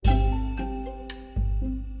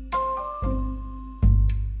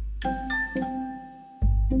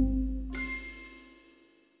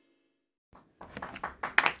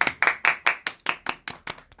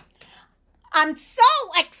I'm so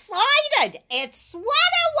excited. It's sweater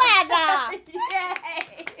weather.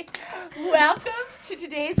 Yay! Welcome to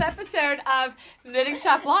today's episode of Knitting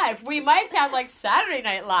Shop Live. We might sound like Saturday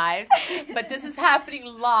Night Live, but this is happening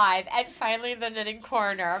live at Finally the Knitting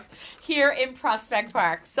Corner here in Prospect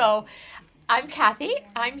Park. So I'm Kathy.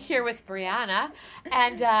 I'm here with Brianna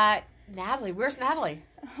and Natalie. Where's Natalie?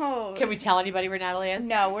 Oh. Can we tell anybody where Natalie is?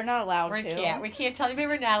 No, we're not allowed We to. can't. We can't tell anybody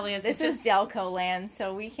where Natalie is. This is Delco land,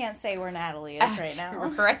 so we can't say where Natalie is right now.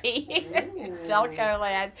 Right. Delco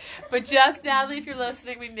land. But just Natalie, if you're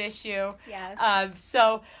listening, we miss you. Yes.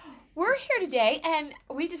 So we're here today, and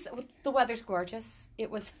the weather's gorgeous.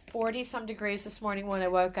 It was 40-some degrees this morning when I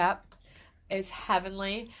woke up. It was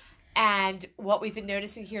heavenly. And what we've been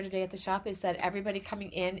noticing here today at the shop is that everybody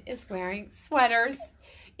coming in is wearing sweaters.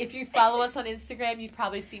 If you follow us on Instagram, you've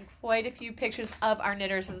probably seen quite a few pictures of our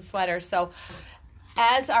knitters and sweaters. So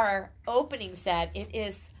as our opening said, it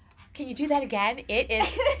is, can you do that again? It is,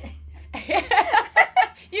 you can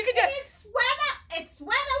do it. It's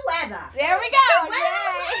sweater weather. There we go.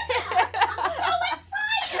 Yay. I'm so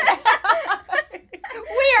excited.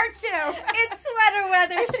 We are too. It's sweater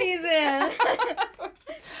weather season.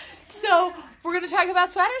 So we're going to talk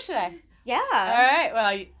about sweaters today. Yeah. All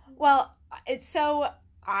right. Well,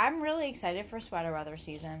 I'm really excited for sweater weather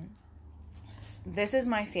season. This is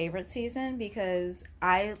my favorite season because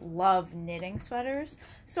I love knitting sweaters.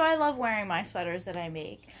 So I love wearing my sweaters that I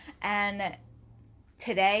make. And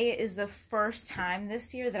today is the first time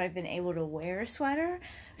this year that I've been able to wear a sweater.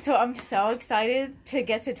 So I'm so excited to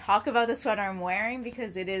get to talk about the sweater I'm wearing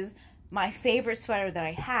because it is my favorite sweater that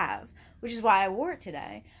I have, which is why I wore it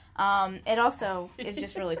today. It also is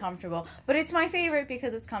just really comfortable, but it's my favorite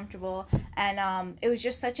because it's comfortable, and it was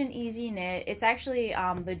just such an easy knit. It's actually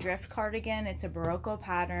the Drift cardigan. It's a Barocco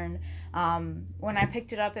pattern. When I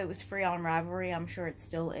picked it up, it was free on Ravelry. I'm sure it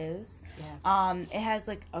still is. Yeah. It has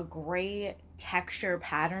like a great texture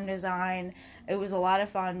pattern design. It was a lot of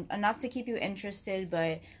fun, enough to keep you interested,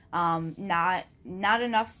 but not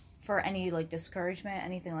enough for any like discouragement,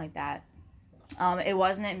 anything like that. It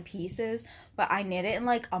wasn't in pieces, but I knit it in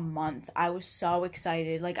like a month. I was so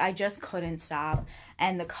excited. Like, I just couldn't stop.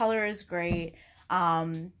 And the color is great.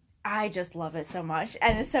 I just love it so much.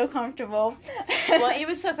 And it's so comfortable. Well, it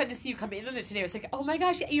was so fun to see you come in on it today. It was like, oh my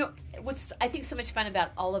gosh. You know, what's I think so much fun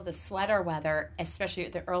about all of the sweater weather, especially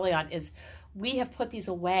the early on, is we have put these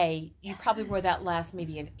away. You probably wore that last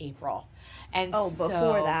maybe in April. And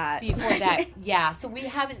before that. Before that, yeah. So we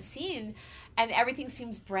haven't seen... And everything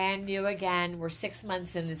seems brand new again. We're 6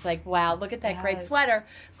 months in. It's like, wow, look at that great sweater.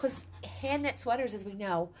 Because hand-knit sweaters, as we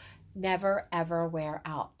know, never, ever wear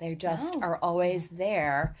out. They just are always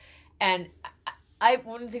there. And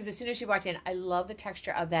one of the things, as soon as you walked in, I love the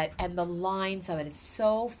texture of that. And the lines of it is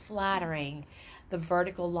so flattering. The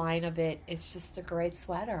vertical line of it, it's just a great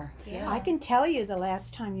sweater. Yeah. I can tell you the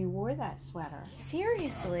last time you wore that sweater.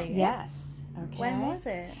 Seriously? Yes. Okay. When was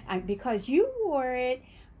it? Because you wore it...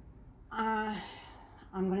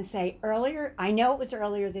 I'm going to say earlier. I know it was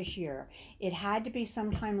earlier this year. It had to be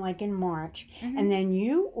sometime like in March. Mm-hmm. And then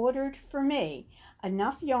you ordered for me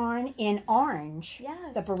enough yarn in orange,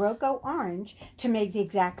 yes, the Barocco orange, to make the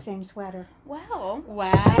exact same sweater. Wow.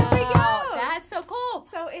 Wow. There we go. That's so cool.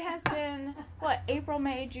 So it has been, what, April,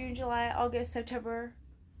 May, June, July, August, September?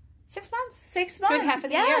 6 months. 6 months. Good half of the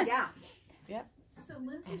yes. year. Yeah. Yep.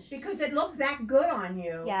 Because it looked that good on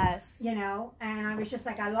you. Yes. You know, and I was just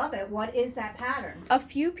like, I love it. What is that pattern? A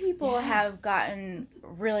few people have gotten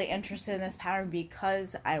really interested in this pattern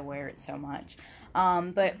because I wear it so much.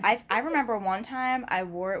 But I remember one time I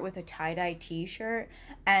wore it with a tie-dye t-shirt,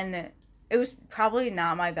 and it was probably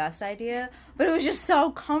not my best idea, but it was just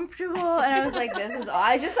so comfortable, and I was like, this is all.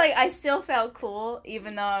 I still felt cool,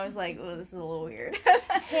 even though I was like, oh, this is a little weird.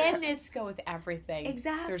 Hand knits go with everything.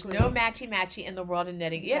 Exactly. There's no matchy-matchy in the world of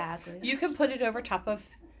knitting. Exactly. You can put it over top of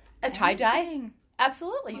a tie-dye. Everything.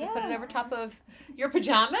 Absolutely. You can put it over top of your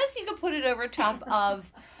pajamas. You can put it over top of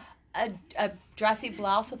a dressy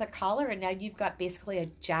blouse with a collar, and now you've got basically a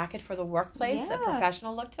jacket for the workplace, a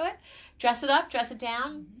professional look to it. Dress it up, dress it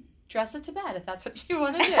down, dress it to bed if that's what you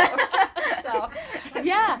want to do. So,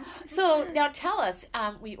 yeah. So now tell us,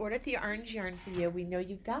 we ordered the orange yarn for you. We know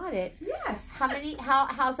you got it. Yes.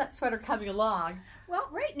 How's that sweater coming along? Well,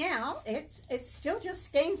 right now, it's still just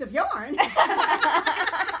skeins of yarn.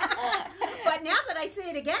 But now that I see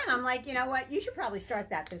it again, I'm like, you know what? You should probably start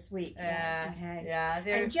that this week. Yeah. Okay. Yeah.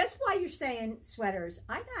 And just while you're saying sweaters,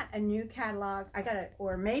 I got a new catalog.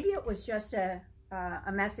 Or maybe it was just a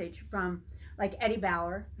message from like Eddie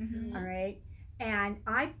Bauer. Mm-hmm. All right. And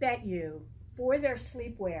I bet you for their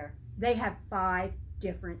sleepwear, they have 5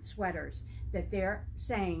 different sweaters that they're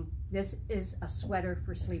saying This is a sweater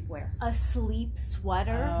for sleepwear. A sleep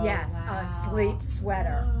sweater? Oh, Yes, wow. a sleep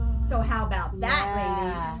sweater. So how about that,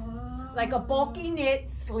 Yeah. ladies? Like a bulky knit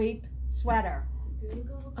sleep sweater.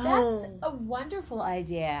 That's a wonderful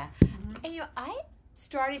idea. And I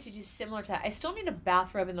started to do similar to that. I still need a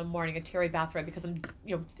bathrobe in the morning, a terry bathrobe, because I'm,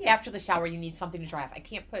 after the shower, you need something to dry off. I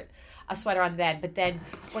can't put a sweater on then. But then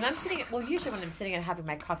when I'm sitting, usually when I'm sitting and having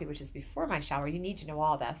my coffee, which is before my shower, you need to know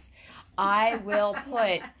all this, I will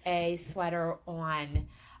put a sweater on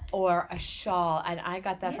or a shawl. And I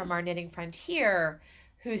got that from our knitting friend here,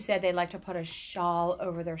 who said they like to put a shawl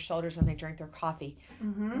over their shoulders when they drink their coffee.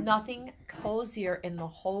 Mm-hmm. Nothing cozier in the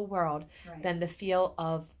whole world than the feel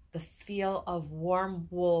of warm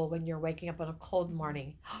wool when you're waking up on a cold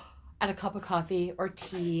morning and a cup of coffee or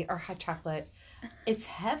tea or hot chocolate. It's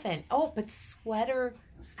heaven. Oh, but sweater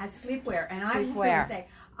At sleepwear. And I was going Sleepwear. to say,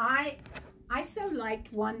 I so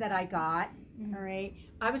liked one that I got, all right?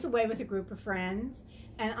 I was away with a group of friends,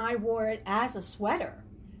 and I wore it as a sweater,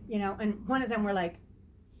 and one of them were like,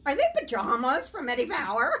 "Are they pajamas from Eddie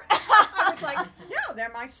Bauer?" I was like, "No,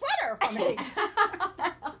 they're my sweater from Eddie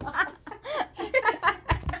Bauer."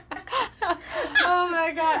 Oh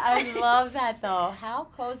my God, I love that though. How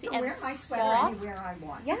cozy I and wear my sweater soft. anywhere I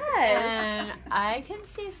want. Yes. And I can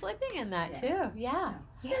see sleeping in that too. Yeah.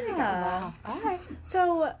 Yeah. Wow. All right.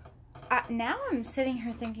 So now I'm sitting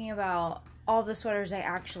here thinking about all the sweaters I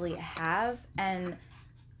actually have, and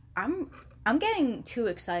I'm getting too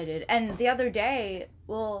excited. And the other day,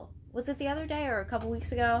 was it the other day or a couple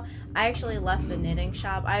weeks ago? I actually left the knitting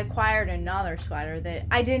shop. I acquired another sweater that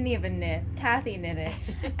I didn't even knit. Kathy knit it.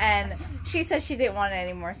 And she said she didn't want it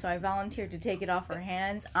anymore, so I volunteered to take it off her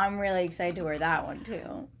hands. I'm really excited to wear that one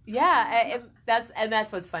too. Yeah, and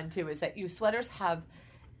that's what's fun too, is that sweaters have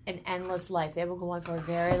an endless life. They will go on for a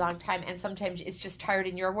very long time, and sometimes it's just tired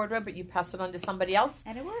in your wardrobe, but you pass it on to somebody else,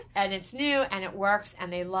 And it works. and it's new, and it works,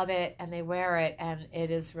 and they love it, and they wear it, and it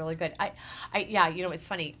is really good. It's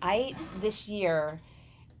funny.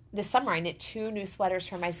 This summer, I knit 2 new sweaters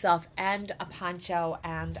for myself and a poncho,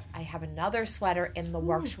 and I have another sweater in the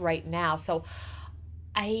works right now. So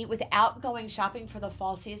without going shopping for the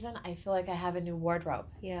fall season, I feel like I have a new wardrobe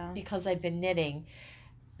Yeah. because I've been knitting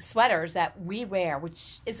sweaters that we wear,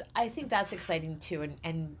 which is, I think that's exciting too.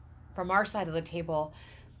 And from our side of the table,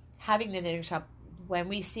 having the knitting shop, when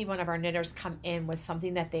we see one of our knitters come in with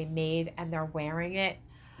something that they made and they're wearing it,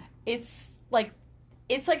 it's like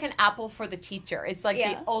an apple for the teacher. It's like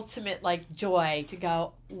the ultimate joy to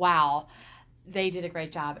go, wow, they did a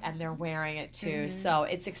great job and they're wearing it too. Mm-hmm. So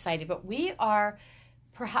it's exciting. But we are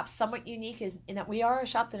perhaps somewhat unique in that we are a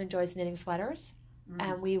shop that enjoys knitting sweaters.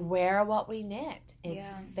 And we wear what we knit. It's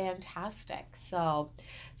fantastic. So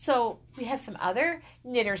we have some other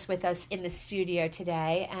knitters with us in the studio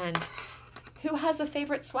today. And who has a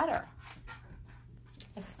favorite sweater?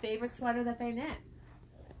 A favorite sweater that they knit?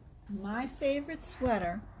 My favorite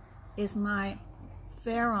sweater is my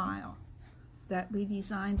Fair Isle that we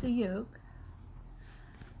designed the yoke.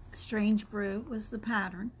 Strange Brew was the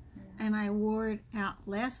pattern. And I wore it out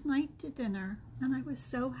last night to dinner. And I was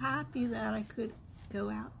so happy that I could go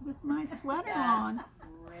out with my sweater on.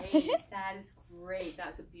 Great. That is great.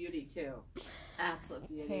 That's a beauty too. Absolute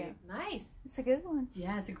beauty. Yeah. Nice. It's a good one.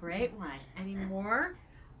 Yeah, it's a great one. Any more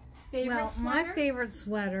favorite Well, my sweaters? favorite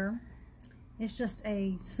sweater is just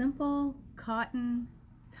a simple cotton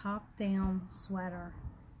top-down sweater,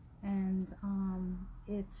 and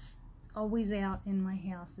it's always out in my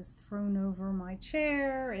house. It's thrown over my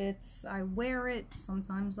chair. I wear it.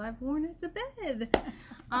 Sometimes I've worn it to bed.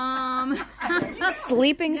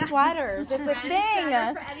 Sleeping sweaters. It's a thing.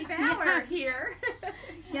 For Eddie Bauer here.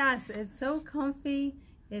 Yes, it's so comfy.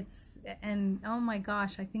 And oh my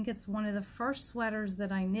gosh, I think it's one of the first sweaters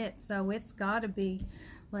that I knit, so it's got to be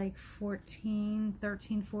like 13,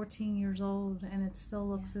 14 years old, and it still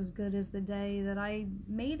looks as good as the day that I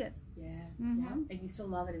made it. Yeah. Mhm. And you still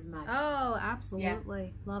love it as much. Oh,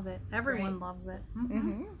 absolutely. Love it. Everyone loves it.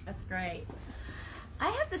 Mm-hmm. That's great. I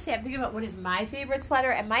have to say, I'm thinking about what is my favorite sweater,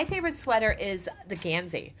 and my favorite sweater is the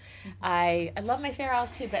Gansey. I love my Fair Isles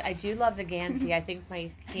too, but I do love the Gansey. I think my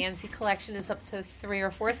Gansey collection is up to 3 or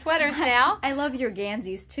 4 sweaters now. I love your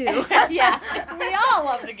Gansies too. Yes, we all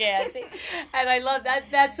love the Gansey. And I love that.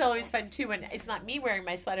 That's always fun too, when it's not me wearing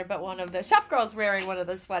my sweater, but one of the shop girls wearing one of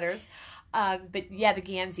the sweaters. But yeah, the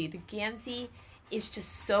Gansey. The Gansey is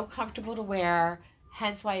just so comfortable to wear,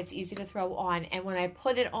 hence why it's easy to throw on. And when I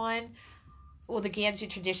put it on, well, the Gansey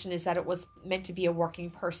tradition is that it was meant to be a working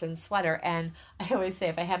person sweater. And I always say,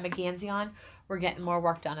 if I have my Gansey on, we're getting more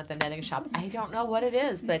work done at the knitting shop. I don't know what it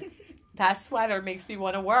is, but that sweater makes me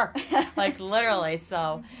want to work, like literally.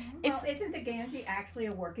 So Well, isn't the Gansey actually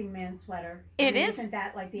a working man sweater? It is. Isn't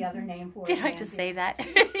that like the other name for it? Did I just say that?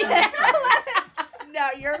 No,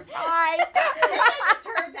 you're fine. I just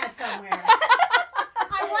heard that somewhere.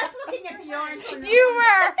 I was looking at the yarn. From the You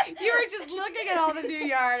were just looking at all the new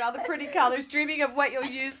yarn, all the pretty colors, dreaming of what you'll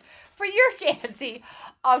use for your Gansey,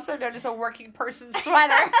 also known as a working person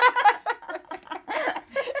sweater.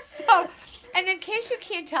 So, and in case you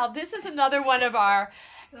can't tell, this is another one of our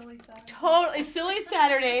totally silly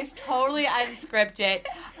Saturdays, totally unscripted.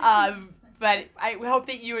 But I hope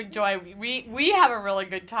that you enjoy. We have a really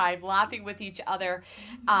good time laughing with each other,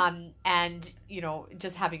 and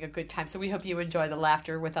just having a good time. So we hope you enjoy the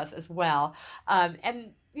laughter with us as well.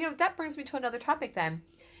 And that brings me to another topic. Then,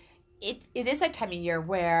 it is that time of year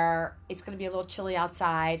where it's going to be a little chilly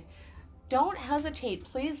outside. Don't hesitate,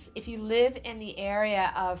 please. If you live in the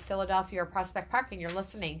area of Philadelphia or Prospect Park and you're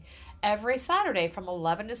listening, every Saturday from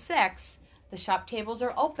 11 to 6, the shop tables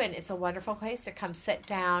are open. It's a wonderful place to come sit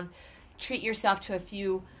down. Treat yourself to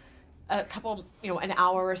a couple, an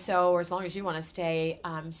hour or so, or as long as you want to stay,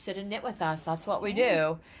 sit and knit with us. That's what we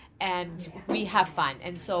do. And we have fun.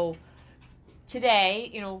 And so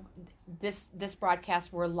today, this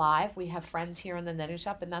broadcast, we're live. We have friends here in the knitting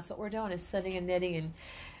shop, and that's what we're doing, is sitting and knitting and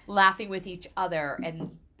laughing with each other.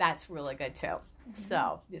 And that's really good too.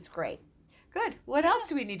 So it's great. Good. What else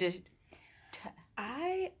do we need to...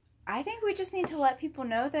 I think we just need to let people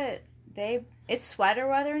know that it's sweater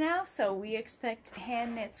weather now, so we expect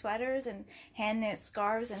hand knit sweaters and hand knit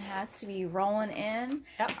scarves and hats to be rolling in.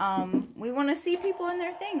 Yep. We want to see people in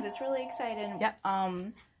their things. It's really exciting. Yep.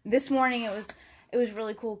 This morning it was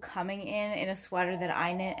really cool coming in a sweater that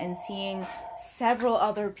I knit and seeing several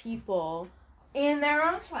other people in their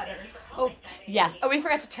own sweaters. Oh, yes. Oh, we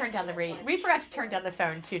forgot to turn down the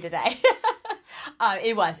phone too today.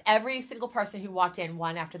 It was every single person who walked in,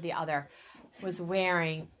 one after the other, was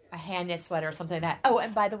wearing a hand knit sweater or something like that. Oh,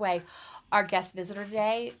 and by the way, our guest visitor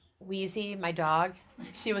today, Wheezy, my dog,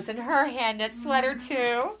 she was in her hand knit sweater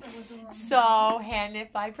too. So hand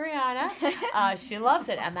knit by Brianna. She loves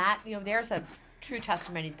it, and that there's a true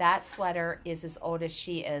testimony. That sweater is as old as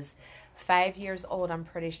she is, 5 years old. I'm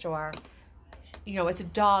pretty sure. It's a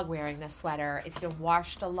dog wearing this sweater. It's been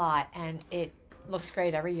washed a lot, and it looks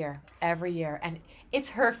great every year, and it's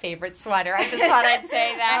her favorite sweater. I just thought I'd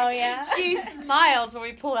say that. Oh, yeah? She smiles when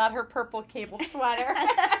we pull out her purple cabled sweater.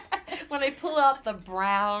 When I pull out the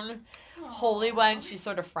brown holy one, she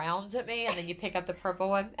sort of frowns at me, and then you pick up the purple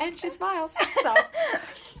one, and she smiles. So,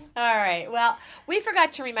 all right. Well, we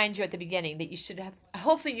forgot to remind you at the beginning that you should have,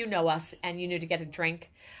 hopefully you know us, and you knew to get a drink,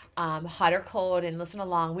 hot or cold, and listen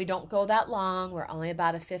along. We don't go that long. We're only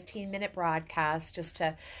about a 15-minute broadcast, just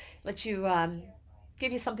to let you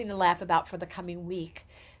give you something to laugh about for the coming week.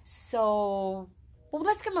 So,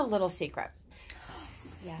 let's give them a little secret.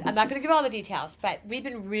 Yes. I'm not going to give all the details, but we've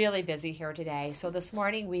been really busy here today. So this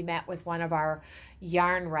morning we met with one of our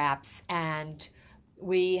yarn reps, and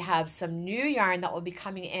we have some new yarn that will be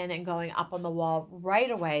coming in and going up on the wall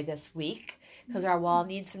right away this week, because our wall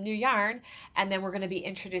needs some new yarn. And then we're going to be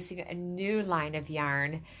introducing a new line of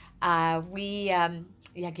yarn.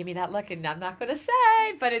 Give me that look, and I'm not going to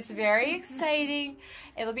say, but it's very exciting.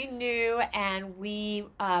 It'll be new, and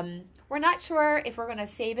we're not sure if we're going to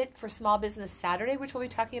save it for Small Business Saturday, which we'll be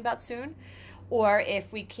talking about soon, or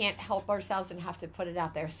if we can't help ourselves and have to put it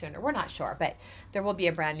out there sooner. We're not sure, but there will be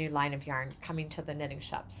a brand new line of yarn coming to the knitting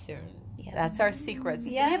shop soon. Yes. That's our secrets.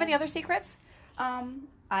 Yes. Do we have any other secrets?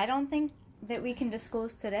 I don't think that we can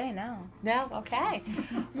disclose today, no. No? Okay.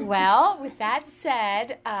 Well, with that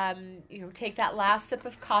said, take that last sip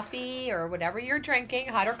of coffee or whatever you're drinking,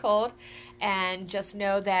 hot or cold, and just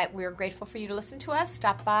know that we're grateful for you to listen to us.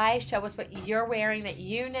 Stop by, show us what you're wearing that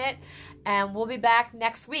you knit, and we'll be back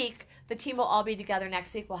next week. The team will all be together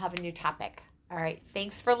next week. We'll have a new topic. All right.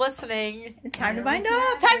 Thanks for listening. It's time to bind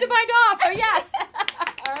off. Time to bind off. Oh, yes.